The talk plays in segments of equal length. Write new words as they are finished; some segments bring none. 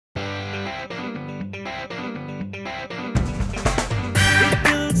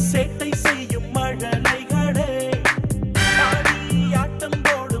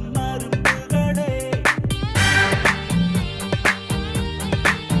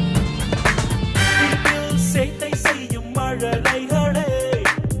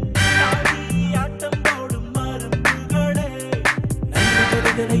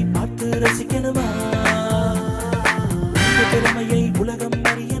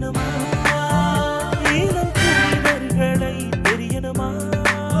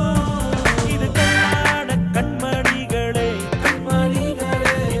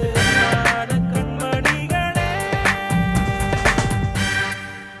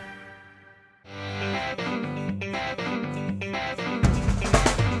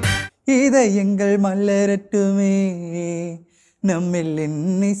இதயங்கள் மலரட்டுமே, நம்மில்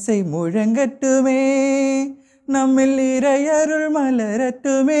இன்னிசை முழங்கட்டுமே, நம்மில் இறையருள்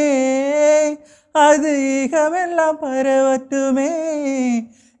மலரட்டுமே, அது ஈகமெல்லாம் பரவட்டுமே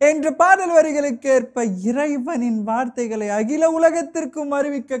என்று பாடல் வரிகளுக்கு ஏற்ப இறைவனின் வார்த்தைகளை அகில உலகத்திற்கும்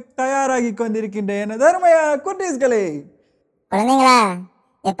அறிவிக்க தயாராகி கொண்டிருக்கின்ற எனது அருமையான குட்டீஸ்களே. குழந்தைங்களா,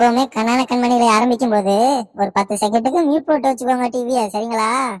 எப்பவுமே கண்ணான கண்மணிகளை ஆரம்பிக்கும் போது ஒரு 10 செகண்டுக்கு மியூட் போட்டு வச்சுக்கோங்க டிவியை, சரிங்களா?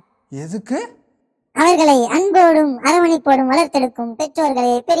 எதுக்கு? அவர்களை அன்போடும் அரவணைப்போடும் வளர்த்தெடுக்கும்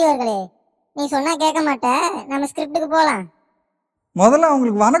பெற்றோர்களே, பெரியவர்களே, நீ சொன்னா கேட்க மாட்ட, நம்ம ஸ்கிரிப்டுக்கு போலாம். முதல்ல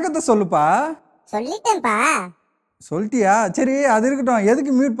அவங்களுக்கு வணக்கத்தை சொல்லுப்பா. சொல்லிட்டேன்ப்பா. சொல்லிட்டியா? சரி, அது இருக்கட்டும்.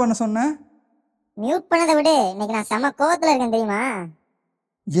 எதுக்கு மியூட் பண்ண சொன்ன? மியூட் பண்ணதை விட இன்னைக்கு நான் செம கோவத்துல இருக்கேன் தெரியுமா?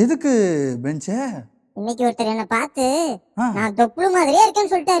 எதுக்கு பெஞ்சே? இன்னைக்கு ஒருத்தர் என்ன பார்த்து நான் தொப்புளு மாதிரியே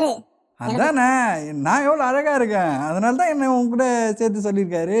இருக்கேன்னு சொல்லிட்டாரு. அதானே, நான் எவ்வளவு அழகா இருக்கேன், அதனால தான் என்ன உன் கூட சேர்த்து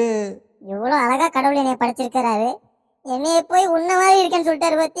சொல்லியிருக்காரு. எவ்வளவு அழகா கடவுள் என்னைய படைச்சிருக்காரு, என்னைய போய் உன்ன மாதிரி இருக்கேன்னு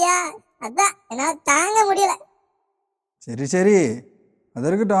சொல்லிட்டாரு பாத்தியா? அதான் என்னால தாங்க முடியல. சரி சரி, அது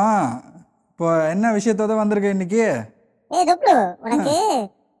இருக்கட்டும். இப்போ என்ன விஷயத்தோட வந்திருக்க இன்னைக்கு? ஏய் தொப்புளு, உனக்கு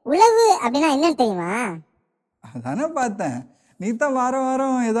உழவு அப்படின்னா என்னன்னு தெரியுமா? அதானே பார்த்தேன், நீ தான் வாரம்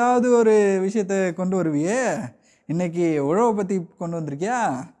வாரம் ஏதாவது ஒரு விஷயத்த கொண்டு வருவியே. இன்னைக்கு உழவை பற்றி கொண்டு வந்திருக்கியா?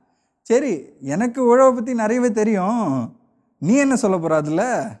 சரி, எனக்கு உழவை பற்றி நிறையவே தெரியும். நீ என்ன சொல்ல போற அதில்?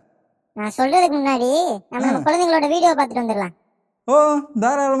 நான் சொல்றதுக்கு முன்னாடி நம்ம குழந்தைங்களோட வீடியோ பார்த்துட்டு வந்துடலாம். ஓ,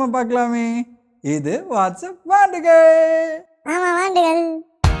 தாராளமாக பார்க்கலாமே. இது வாட்ஸ்அப் வாண்டுகை. ஆமா, வாண்டுகள்.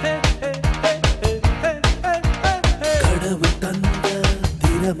 கடவுள் தந்த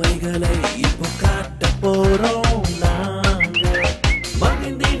திறமைகளை இப்போ காட்ட போறோம் நாங்க,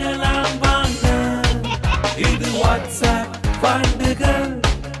 மகிழ்ந்திடலாம் வாங்க. இது வாட்ஸ்அப் வாண்டுகள்,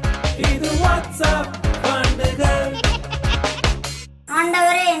 இது வாட்ஸ்அப் வாண்டுகள்.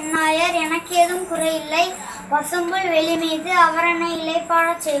 ஆண்டவரே என்னாயர், எனக்கு ஏதும் குறையில்லை. பசும்புல் வெளி மீது அவரனை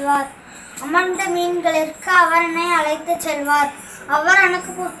இலைப்பாடச் செய்வார். அமர்ந்த மீன்களிற்கு அவரனை அழைத்து செல்வார். அவர்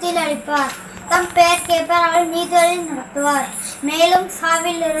எனக்கு புத்தில் அளிப்பார். தம் பெயர் கேட்பார், அவர் நீதிகளில் நடத்துவார். மேலும்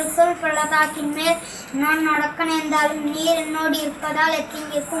சாவில் ஒரு சொல் பள்ளத்தாக்கின் மேல் நான் நடக்க நேர்ந்தாலும் நீர் என்னோடு இருப்பதால்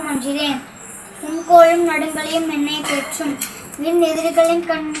எத்தீங்கிற்கும் அஞ்சிறேன். உன்கோளும் நடுங்களையும் என்னை பெற்றும் என் எதிரிகளின்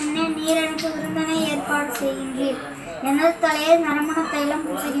கண்ணே நீர் எனக்கு விருந்தனை ஏற்பாடு செய்கின்றீர். எனது தலையில் நறுமண தைலம்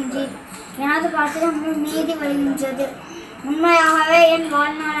பூசுகின்றீர். எனது பாத்திரம் நீதி வழிகின்றது. உண்மையாகவே என்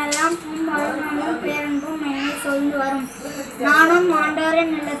வாழ்நாளெல்லாம் உன் வாழ்நாளும் பேரன்பும் என்னை சொல்ந்து வரும். நானும்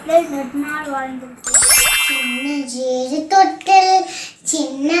ஆண்டவரின் நிலத்தில் நெடுநாள் வாழ்ந்திருக்கிறேன். சின்ன ஜேறு தொட்டில்,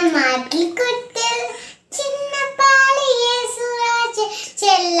 சின்ன மாட்டில் கொட்டில், சின்ன பாலியே சுராஜ்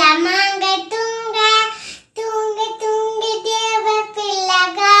செல்லமாங்க தூங்க தூங்க தூங்க தேவ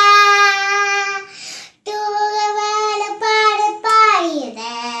பிள்ளகா தூகவாழ பாடு பாடியத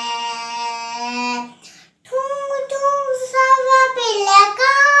தூங்கு தூங்கு சவ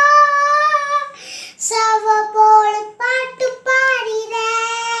பிள்ளகா சவ போல பாட்டு பாடித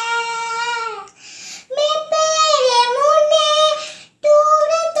மேப்பேரே முன்னே தூர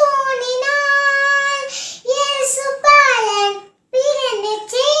தோணினாள் இயேசு பாலன் பிறந்த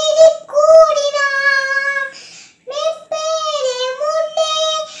செய்தி கூடினாள். மேப்பேரே முன்னே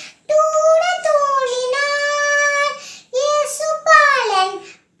தூர தோணினாள் இயேசு பாலன்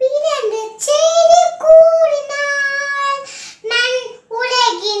பிறந்த செய்தி கூடினாள். மண்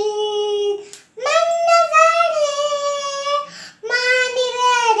உலகின் மன்னவரே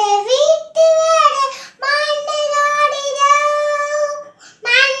மாநிலர வீட்டு வர மாண்டலாடிதோ.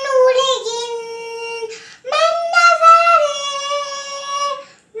 மண் உலகின் மன்னவரே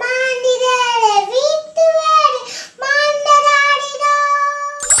மாநிலர வீட்டு வர மாண்டலாடிதோ.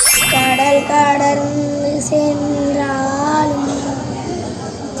 கடல் கடந்து சென்றாலும்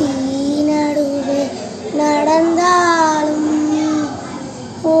தீநடுவே நடந்தாலும்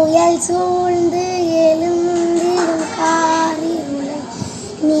புயல் சூழ்ந்து எழுந்திடும் காரிருளை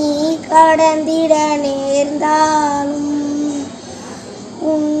நீ கடந்திட நேர்ந்தாலும்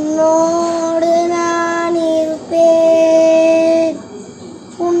உன்னோடு நான் இருப்பேன்.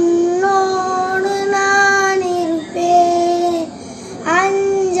 உன்னோடு நான் இருப்பேன்.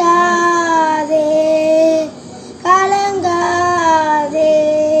 அஞ்சாதே, கலங்காதே.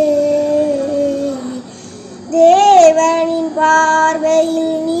 தேவனின்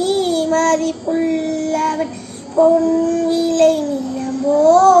பார்வையில் நீ மதிப்புள்ளவன், பொன் விலை நிலம்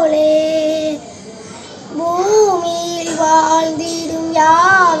போலே. பூமியில் வாழ்ந்திடும்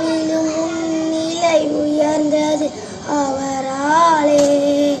யாவிலும் உன் நிலை உயர்ந்தது அவராலே.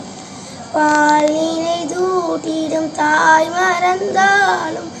 பாலினை தூட்டிடும் தாய்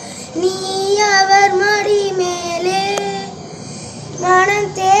மறந்தாலும் நீ அவர் மடி மேலே.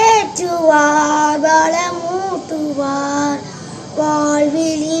 மனம் தேற்றுவார் பலமூட்டுவார்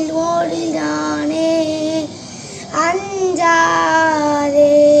வாழ்விலில் ஓடினானே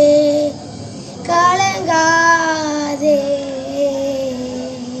அஞ்சாதே கலங்காதே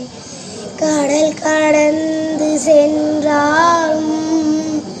கடல் கடந்து சென்றாலும்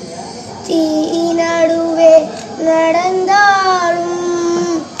தீ நடுவே நடந்தாலும்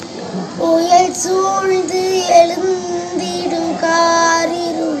புயல் சூழ்ந்து எழுந்திடும்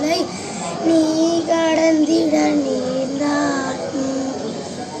காரிருளை நீ கடந்திட நேர்ந்தாலும்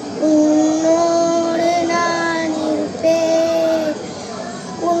உன்னோடு நான் இருப்பேன்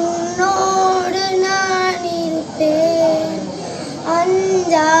உன்னோடு நான் இருப்பேன்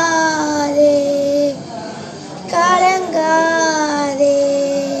அஞ்சாதே கலங்காதே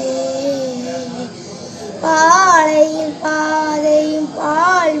பாலையில் பாதையும்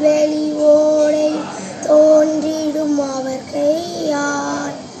பால்வெளி ஓடையும் தோன்றிடும் அவர்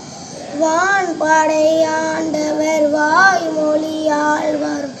கையால் வான்படையாண்டவர் வாய்மொழியால்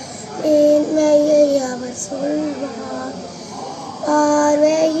வரும் மேன்மையை அவர் சொல்வார்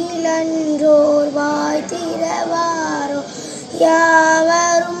பார்வையில் அன்றோர் வாய் திறவாரோ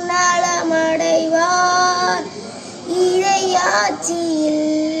யாவரும் நலமடைவார் இறையாட்சியில்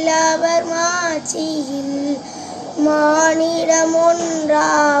அவர் மாட்சியில் மானிடம்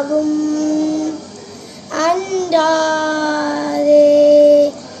ஒன்றாகும் அஞ்சாதே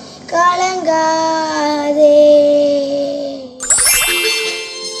கலங்காதே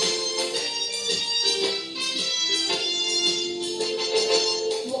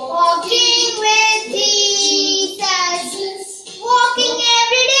Walking with Jesus, walking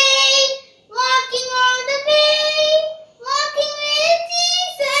every day, walking all the way, walking with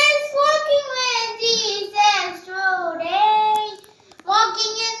Jesus today,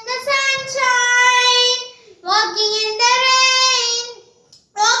 walking in the sunshine, walking in the rain,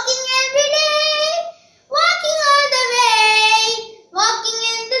 walking every day, walking all the way, walking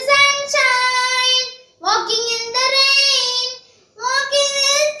in the sunshine, walking in the rain, walking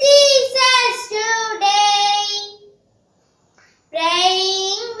with Jesus today.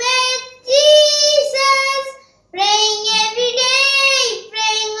 Praying with Jesus, praying every day,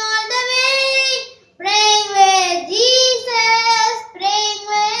 praying all the way, praying with Jesus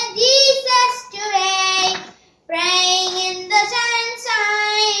today. Praying in the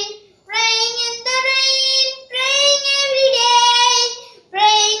sunshine, praying in the rain, praying every day,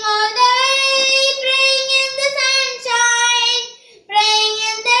 praying all the way, praying in the sunshine, praying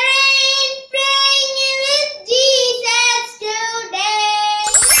in the rain, praying with Jesus today.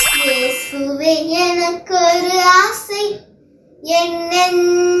 இயேசுவே எனக்கு ஒரு ஆசை, என்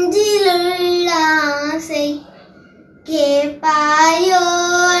நெஞ்சிலுள்ள ஆசை, கேட்பாயோ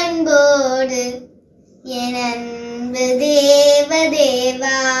அன்போடு என் அன்பு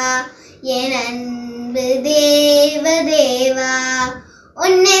தேவதேவா, என் அன்பு தேவதேவா,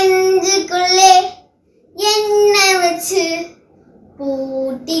 உன் நெஞ்சுக்குள்ளே என்னை வச்சு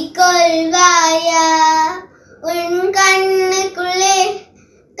பூட்டிக் கொள்வாயா, உன் கண்ணுக்குள்ளே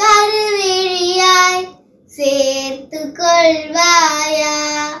கருவிழியாய் சேர்த்து கொள்வாயா,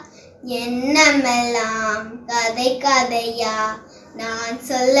 எண்ணமெல்லாம் கதை கதையா நான்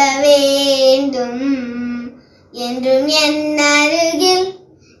சொல்ல வேண்டும், என்றும் என் அருகில்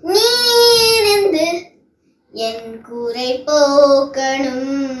நீ இருந்து என் குறை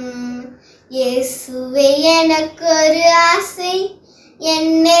போக்கணும். இயேசுவே எனக்கு ஒரு ஆசை,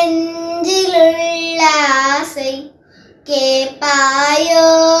 என் நெஞ்சிலுள்ள ஆசை, கேட்பாயோ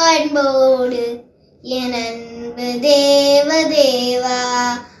அன்போடு என் அன்பு தேவதேவா,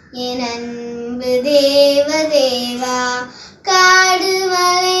 என் அன்பு தேவதேவா. காடு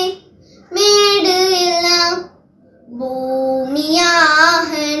மலை மேடு எல்லாம்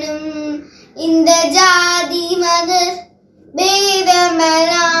பூமியாகணும், இந்த ஜாதி மத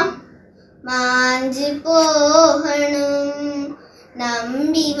பேதமெல்லாம் மாஞ்சு போகணும்,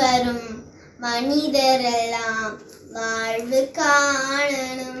 நம்பி வரும் மனிதரெல்லாம் வாழ்வு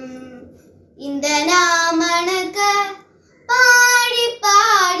காணணும், இந்த நாமனக்க பாடி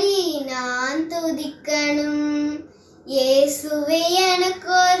பாடி நான் துதிக்கணும். இயேசுவே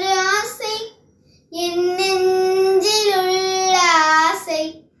எனக்கு ஒரு ஆசை, என் நெஞ்சில் உள்ள ஆசை,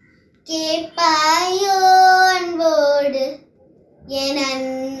 கேட்பாயோ அன்போடு என்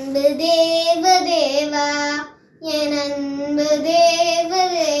அன்பு தேவதேவா, என் அன்பு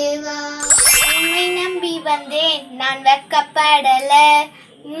தேவதேவா. உம்மை நம்பி வந்தேன் நான் வெட்கப்படல,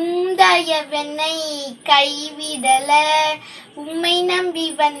 தயவென்னை கைவிடல, உம்மை நம்பி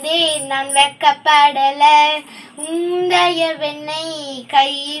வந்தேன் நான் வெட்கப்படல, தயவென்னை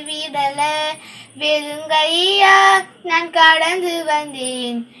கைவிடல, வெறுங்கையா நான் கடந்து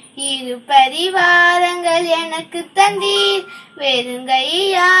வந்தேன், இரு பரிவாரங்கள் எனக்கு தந்தீர்.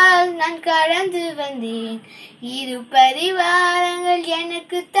 வெறுங்கையால் நான் கடந்து வந்தேன், இரு பரிவாரங்கள்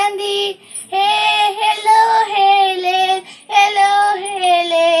எனக்கு தந்தீர். ஹே ஹெலோ ஹேலேல், ஹெலோ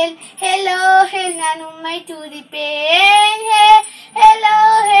ஹேலேல், ஹெலோ ஹேல் நான் உம்மை துதிப்பேன். ஹே ஹெலோ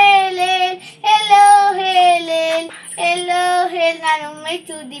ஹேலேல், ஹெலோ ஹேலேல், ஹெலோ ஹேல் நான் உம்மை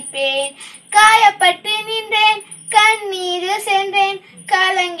துதிப்பேன். காயப்பட்டு நின்றேன், கண்ணீரில் சென்றேன்,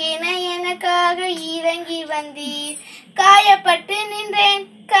 கலங்கின எனக்காக இறங்கி வந்தீர். காயப்பட்டு நின்றேன்,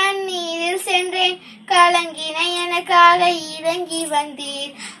 கண்ணீரில் சென்றேன், கலங்கின எனக்காக இறங்கி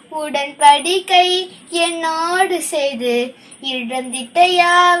வந்தீர். உடன்படிக்கை என்னோடு செய்து இழந்திட்ட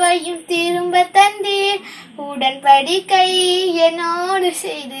யாவையும் திரும்ப தந்தீர். உடன்படிக்கை என்னோடு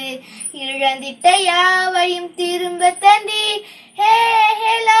செய்து இழந்திட்ட யாவையும் திரும்ப தந்தீர். ஹே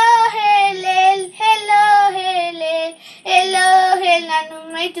ஹெலோ ஹேலேல், ஹெலோ ஹேலேல், ஹெலோ ஹேல் நான்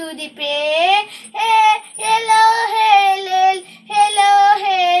உம்மை துதிப்பேன். ஹே ஹெலோ ஹேலேல், ஹெலோ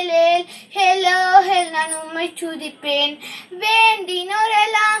ஹேலேல், ஹெலோ ஹேல் நான் உம்மை துதிப்பேன்.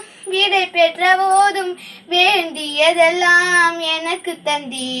 வேண்டினோரெல்லாம் விடை பெற்ற போதும் வேண்டியதெல்லாம் எனக்கு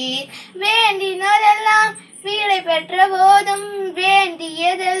தந்தீர். வேண்டினோரெல்லாம் விடை பெற்ற போதும்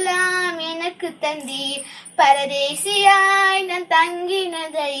வேண்டியதெல்லாம் எனக்கு தந்தீர். பரதேசியாய் நான்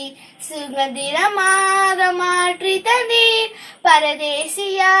தங்கினதை சுதந்திரமாக மாற்றி தந்தீர்.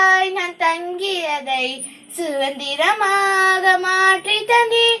 பரதேசியாய் நான் தங்கியதை சுதந்திரமாக மாற்றி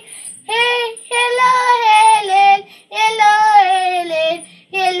தந்தீர். ஹே ஹெலோ ஹேலேல், ஹெலோ ஹேலேல்,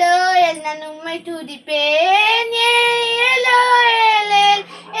 ஹெலோ ஹேல் நான் உம்மை துதிப்பேன். ஹெலோ ஹேலேல்,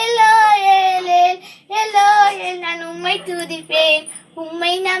 ஹெலோ ஹேலேல், ஹெலோ ஹேல் நான் உம்மை துதிப்பேன்.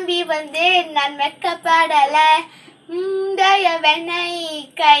 உம்மை நம்பி வந்தேன் நான் வெட்கப்படல, தயவனை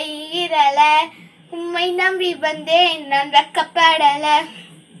கையிரல. உம்மை நம்பி வந்தேன் நான் வெட்கப்படல,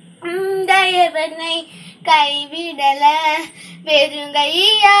 தயவனை கைவிடல.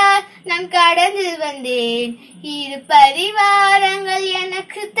 வெறுங்கையா நான் கடந்து வந்தேன், இரு பரிவாரங்கள்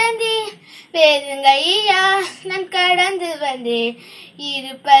எனக்கு தந்தீர். வெறுங்கையா நான் கடந்து வந்தேன்,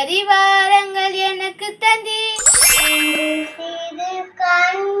 இரு பரிவாரங்கள் எனக்கு தந்தீர். சிறு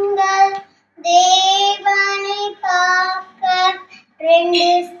கண்கள் தேவனை பார்க்க, ரெண்டு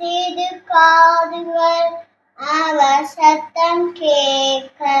சிறு காதுகள் அவர் சத்தம்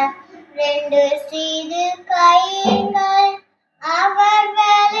கேட்க, ரெண்டு சிறு கைகள் அவர்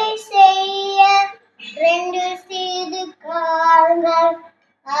வேலை செய்ய, ரெண்டு சிறு கால்கள்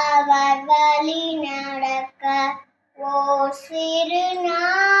அவர் வழி நடக்க, ஓர் சிறு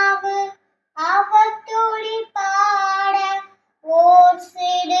நாவு அவர் துளி பாட, ஓர்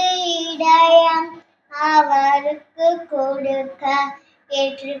சிறு இதயம் அவருக்கு கொடுக்க.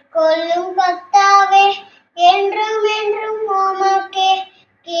 ஏற்றுக்கொள்ளும் கர்த்தாவே, என்றும் என்றும் உமக்கே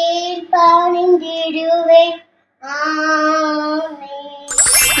கீழ்ப்பணிந்திடுவேன். ஆமென்.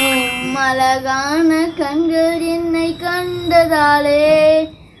 அழகான கண்கள் என்னை கண்டதாலே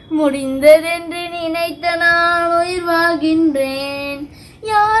முடிந்ததென்று நினைத்த நான் உயிர் வாழ்கின்றேன்.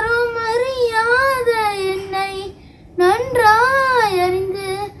 யாரும் அறியாத என்னை நன்றாய் அறிந்து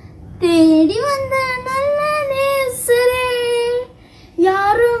தேடி வந்த நல்ல நேசரே.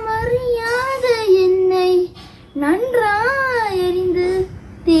 யாரும் அறியாத என்னை நன்றாய் அறிந்து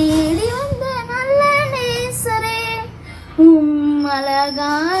தேடி வந்த நல்ல நேசரே.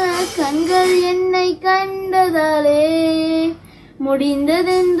 அழகான கண்கள் என்னை கண்டதாலே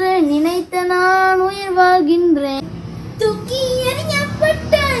முடிந்ததென்று நினைத்த நான் உயிர் வாழ்கின்றேன். தூக்கி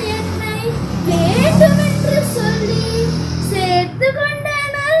எறியப்பட்ட என்னை வேண்டுமென்று சொல்லி சேர்த்து கொண்ட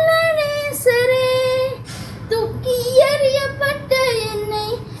நல்ல நேசரே. தூக்கி எறியப்பட்ட என்னை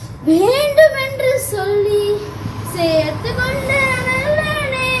வேண்டுமென்று சொல்லி சேர்த்து கொண்ட நல்ல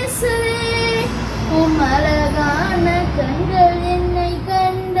நேசரே. அழகான கண்கள் என்னை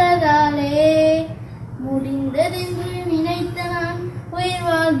கண்டதாலே முடிந்ததென்று நினைத்த நான் உயிர்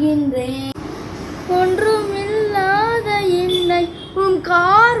வாழ்கின்றேன். ஒன்றுமில்லாத என்னை உன்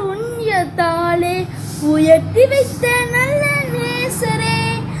காருண்யத்தாலே உயர்த்தி வைத்த நல்ல நேசரே.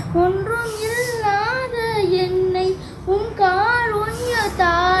 ஒன்றும் இல்லாத என்னை உன்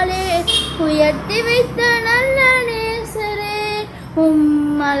காருண்யத்தாலே உயர்த்தி வைத்த நல்ல நேசரே.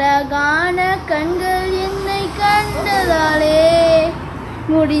 அழகான கண்கள் என்னை கண்டதாலே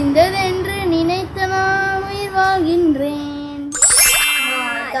முடிந்ததென்று நினைத்த நான் உயிர் வாழ்கின்றேன்.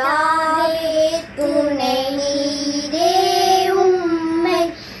 துணை நீரே, உம்மை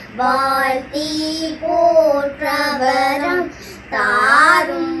வாழ்த்தி போற்றவரம்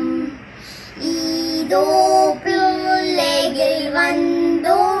தாரும். இதோ பிள்ளைகள்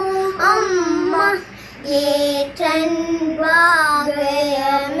வந்தோம், அம்மா ஏற்றன்பாகயமை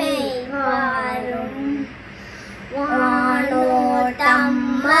வாரும் வானோட்டம்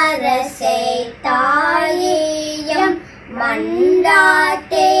மரசை தாயேயம்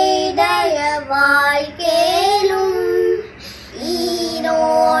மண்டாட்டேடைய வாழ்க்கேலும்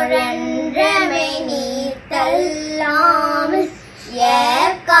ஈனோரன்றமை நீத்தல்லாமல்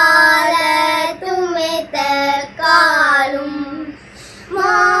ஏக்காலத்துமே தற்காலும்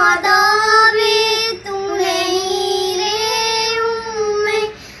மாதாவே துணை நீரே உம்மை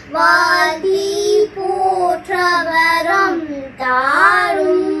வாதி போற்றவரம்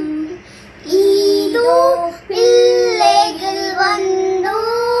தாரும் ஈதோ பிள்ளைகள்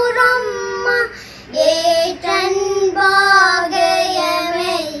வந்தோரம்மா ஏற்றன்பாகயமை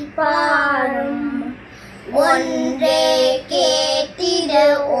பாரும் ஒன்றே கேட்டிட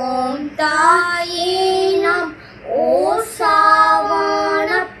ஓம் தாயே நாம் ஓசாவான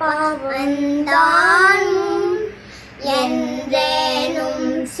பவந்தானும் என்றேனும்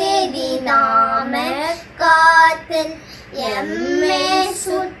செதி நாம காத்து எம்மே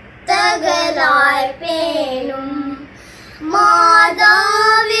சுத்தகலாய் பேணும்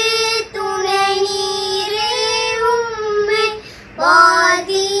மாதாவே துணை நீரே உம்மை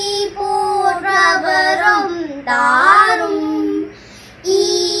வாதி போற்றவரம் தாரும்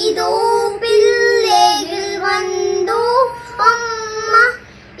ஈதோ பிள்ளைகள் வந்தோ அம்மா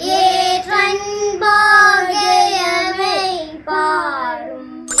ஏற்றன்பாகயமை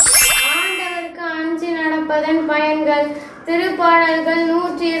பாரும். ஆண்டவருக்கு அஞ்சி நடப்பதன் பயன்கள். திருப்பாடல்கள்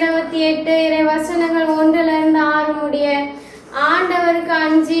 128 இறை வசனங்கள் 1-6 முடிய. ஆண்டவருக்கு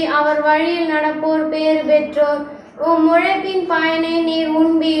அஞ்சி அவர் வழியில் நடப்போர் பேறு பெற்றோர். உம் உழைப்பின் பயனை நீர்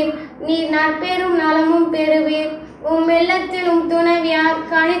உண்பீர், நீர் நற்பெரும் நலமும் பெறுவீர். உம் இல்லத்தில் உம் துணைவியார்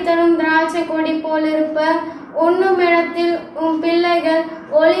கனித்தரும் திராட்சை கொடி போல் இருப்பர். உண்ணும் இடத்தில் உம் பிள்ளைகள்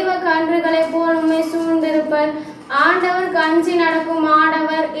ஒலிவ கன்றுகளைப் போல் உம்மை சூழ்ந்திருப்பர். ஆண்டவருக்கு அஞ்சி நடக்கும்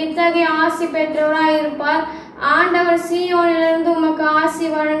ஆடவர் இத்தகைய ஆசி பெற்றவராய் இருப்பார். ஆண்டவர் சீயோனிலிருந்து உமக்கு ஆசி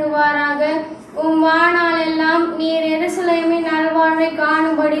வழங்குவாராக. உம் வாழ்நாள் எல்லாம் நீர் எருசலேமின் நல்வாழ்வை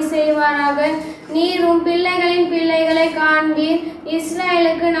காணும்படி செய்வாராக. நீர் உம் பிள்ளைகளின் பிள்ளைகளை காண்பீர்.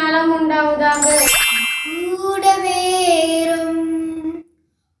 இஸ்ரேலுக்கு நலம் உண்டாவதாக. கூடவேரும்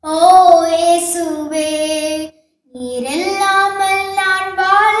ஓ இயேசுவே, நீர் இல்லாமல் நான்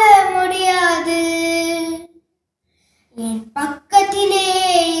வாழ முடியாது. என் பக்கத்திலே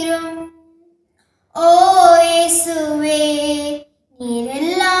இரும் ஓ இயேசுவே, நீர்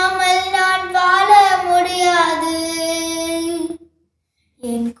இல்லாமல் நான் வாழ முடியாது.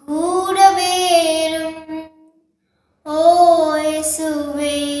 என் கூடவேரும் ஓ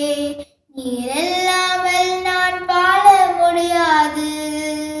இயேசுவே, நீர் இல்லாமல் நான் வாழ முடியாது.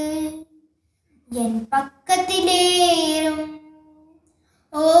 என் பக்கத்திலே இரும்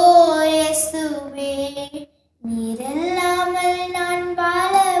ஓ இயேசுவே, நீர் இல்லாமல் நான்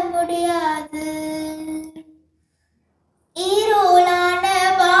வாழ முடியாது. ஈரோலான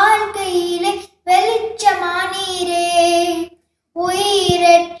வாழ்க்கையிலே வெளிச்சமானீரே,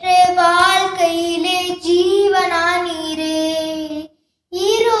 உயிரற்ற வாழ்க்கையிலே ஜீவனானீரே.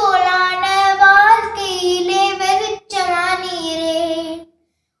 ஈரோலான வாழ்க்கையிலே வெளிச்சமானீரே,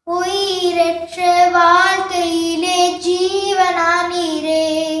 உயிரற்ற வாழ்க்கையிலே ஜீவனானீரே.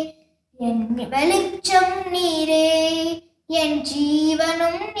 என் வெளிச்சம் நீரே, என்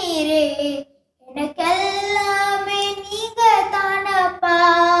ஜீவனும் நீரே, எனக்கெல்லாமே நீங்க தானப்பா.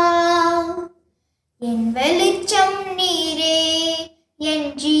 என் வெளிச்சம் நீரே, என்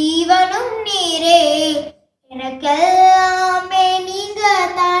ஜீவனும் நீரே, எனக்கெல்லாமே நீங்க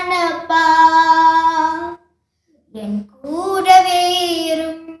தானப்பா. என் கூடவே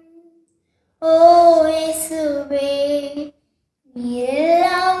இரும் ஓ இயேசுவே, நீர்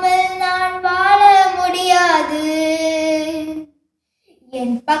இல்லாமல் நான் வாழ முடியாது.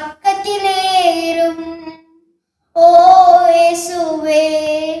 என் பக்கத்திலே இரும் ஓ இயேசுவே,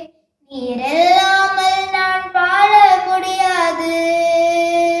 நீர் இல்லாமல் நான் வாழ முடியாது.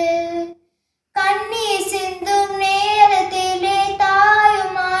 கண்ணீர் சிந்தும் நேரத்திலே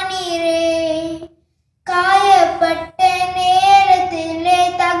தாயுமானீரே, காயப்பட்ட நேரத்திலே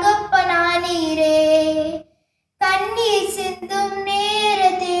தகப்பனானீரே. கண்ணீர் சிந்தும்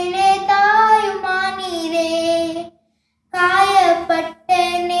நேரத்திலே தாயுமானீரே, காயப்பட்ட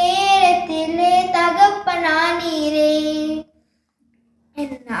நேரத்திலே தகப்பனானீரே.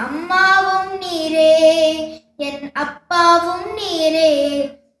 என் அம்மாவும் நீரே, என் அப்பாவும் நீரே,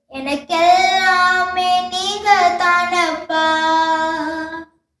 எனக்கெல்லாமே நீங்க தானப்பா.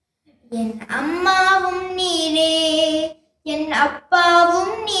 என் அம்மாவும் நீரே, என்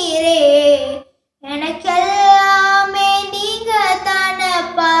அப்பாவும் நீரே, எனக்கெல்லாமே நீங்க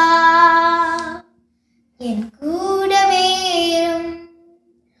தானப்பா.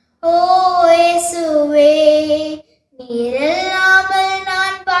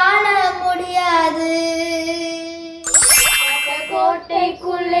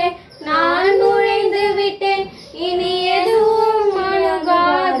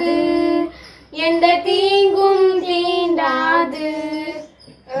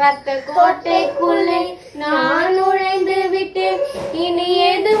 கோட்டைக்குள்ளே நான் நுழைந்து விட்டேன், இனி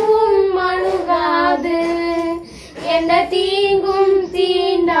எதுவும் அணுகாது, எந்த தீங்கும்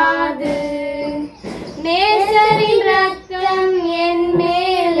தீண்டாது. நேசரின் ரத்தம் என்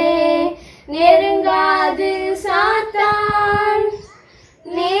மேலே நெருங்காது சாத்தான்,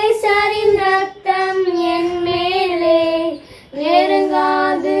 நேசரின் ரத்தம் என் மேலே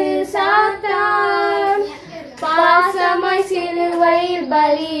நெருங்காது சாத்தான். பாசமாய் சிலுவையில்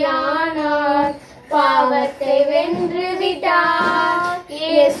பலியானார், பாவத்தை வென்று விட்டார்.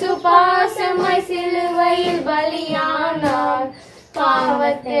 இயேசு பாசமாய் சிலுவையில் பலியானார்,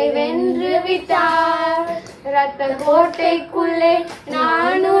 பாவத்தை வென்று விட்டார். இரத்த கோட்டைக்குள்ளே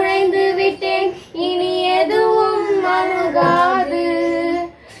நான் நுழைந்து விட்டேன், இனி எதுவும் அணுகாது,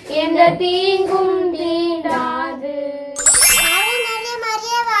 எந்த தீங்கும் தீண்டாது.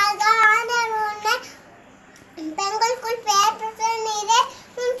 பெண்களுக்குள் பெயர் பெற்ற நீரே,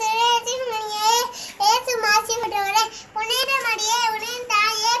 உன் திருநீற்றின் மணியே, இயேசு மாசிப்பட்டவரே, புனித மரியே, உன்னின்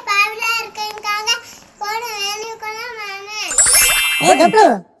தாயே, பாவிலா இருக்கேன்காக போன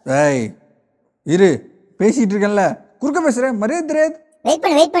ஏய் இரு, பேசிட்டு இருக்கேன்ல, குறுக்க பேசுறேன், மரியாதை தெரியாது.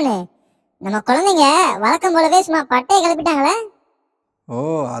 வெயிட் பண்ணு. நம்ம குழந்தைங்க வழக்கம் போலவே சும்மா பட்டையை கிளப்பிட்டாங்களே. ஓ,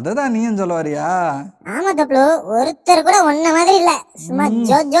 அததான் நீயும் சொல்ல வரியா? ஆமா தப்ளு, ஒருத்தர் கூட ஒன்ன மாதிரி இல்ல, சும்மா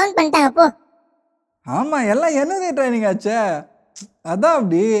ஜோன் பண்ணிட்டாங்க போ. ஆமா, எல்லாம் என்னதே ட்ரைனிங் ஆச்சே, அதான்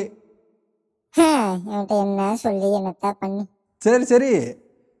அப்படி. என்கிட்ட என்ன சொல்லி என்னத்த பண்ணி. சரி,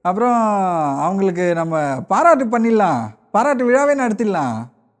 அப்புறம் அவங்களுக்கு நம்ம பாராட்டு பண்ணிடலாம், பாராட்டு விழாவே நடத்திடலாம்.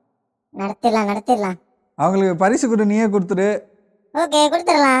 அவங்களுக்கு பரிசு கொடு, நீயே கொடுத்துரு. ஓகே,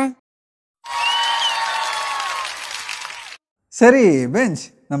 கொடுத்துடலாம். சரி பெஞ்ச்,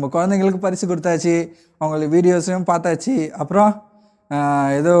 நம்ம குழந்தைங்களுக்கு பரிசு கொடுத்தாச்சு, அவங்களுக்கு வீடியோஸையும் பார்த்தாச்சு. அப்புறம்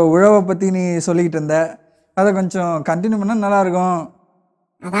ஏதோ உழவை பற்றி நீ சொல்லிக்கிட்டு இருந்த, அதை கொஞ்சம் கண்டினியூ பண்ணால் நல்லாயிருக்கும்.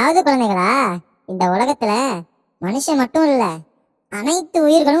 அதாவது குழந்தைகளா, இந்த உலகத்துல மனுஷன் மட்டும் இல்ல, அனைத்து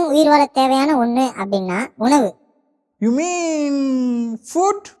உயிர்களும் உயிர் வாழ தேவையான ஒண்ணு அப்படின்னா உணவு. You mean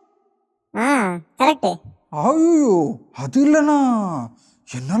food? கரெக்ட். ஐயோ, அது இல்லைண்ணா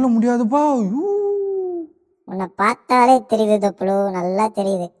என்னால் முடியாதுப்பா. ஐயோ, உன்னை பார்த்தாலே தெரியுது தப்புளு, நல்லா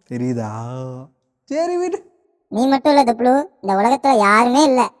தெரியுதா? சரி விடு. நீ மட்டும் இல்ல தப்புளு, இந்த உலகத்துல யாருமே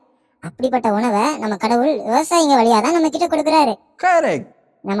இல்ல. அப்படிப்பட்ட உணவை நம்ம கடவுள் விவசாயிங்க வழியா தான் நம்ம கிட்ட கொடுக்குறாரு. கரெக்ட்.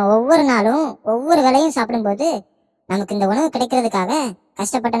 நம்ம ஒவ்வொரு நாளும் ஒவ்வொரு வேளையும் சாப்பிடும்போது நமக்கு இந்த உணவு கிடைக்கிறதுக்காக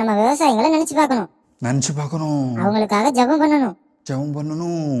கஷ்டப்பட்ட நம்ம விவசாயிகளை நினைச்சு பார்க்கணும். அவங்களுக்காக ஜெபம் பண்ணணும்.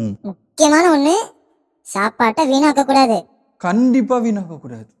 முக்கியமான ஒண்ணு, சாப்பாட்டை வீணாக்க கூடாது. கண்டிப்பா வீணாக்க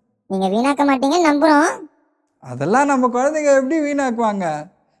கூடாது. நீங்க வீணாக்க மாட்டீங்கன்னு நம்புறோம். அதெல்லாம் நம்ம குழந்தைங்க எப்படி வீணாக்குவாங்க?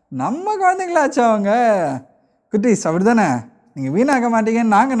 நம்ம குழந்தைங்களாச்சு அவங்க. குட்டீஸ் அப்படிதானே? நீங்கள் வீணாக்க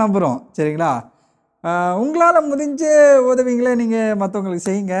மாட்டீங்கன்னு நாங்கள் நம்புகிறோம். சரிங்களா? உங்களால் முடிஞ்ச உதவிங்களே நீங்கள் மற்றவங்களுக்கு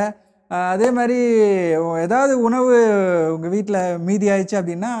செய்யுங்க. அதே மாதிரி ஏதாவது உணவு உங்கள் வீட்டில் மீதி ஆயிடுச்சு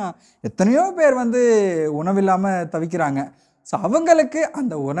அப்படின்னா எத்தனையோ பேர் வந்து உணவு இல்லாமல் தவிக்கிறாங்க. ஸோ அவங்களுக்கு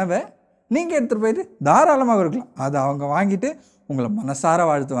அந்த உணவை நீங்கள் எடுத்துகிட்டு போயிட்டு தாராளமாக கொடுக்கலாம். அதை அவங்க வாங்கிட்டு உங்களை மனசார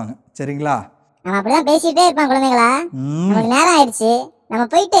வாழ்த்துவாங்க. சரிங்களா? நம்ம அப்படிதான் பேசிட்டே இருப்பாங்க குழந்தைங்களா. நமக்கு நேரம் ஆயிடுச்சு, நம்ம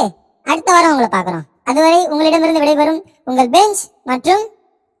போயிட்டு அடுத்த வாரம் உங்களை பார்க்குறோம். அதுவரை உங்களிடமிருந்து விடைபெறும் உங்கள் பெஞ்ச் மற்றும்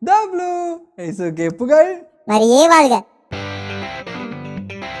புகழ் மரியே வாழ்க.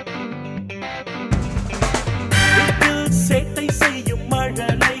 சேட்டை செய்யும்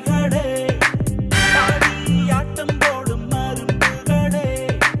மழலைகளே, ஆட்டம் போடும் மருந்துகளே,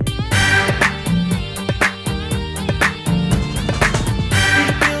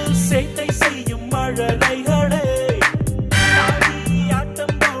 சேட்டை செய்யும் மழலைகளே,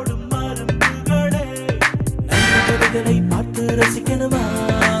 ஆட்டம் போடும் மருந்துகளே, நல்லவர்களை பார்த்து ரசிக்கணுமா?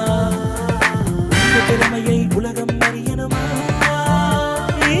 உங்க திறமையை உலகம் அறியணுமா?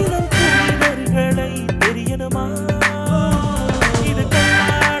 இளம் புலிவர்களை தெரியணுமா? இது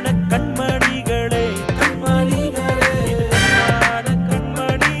கண்ணான கண்மணிகளே, கண்மணிகளே, இது கண்ணான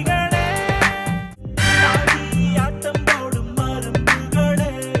கண்மணிகளே, ஆட்டம் போடும்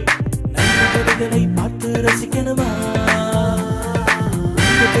மருந்துகளே, நல்லவர்களை பார்த்து ரசிக்கணுமா?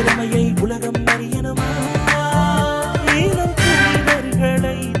 உங்க திறமையை உலகம்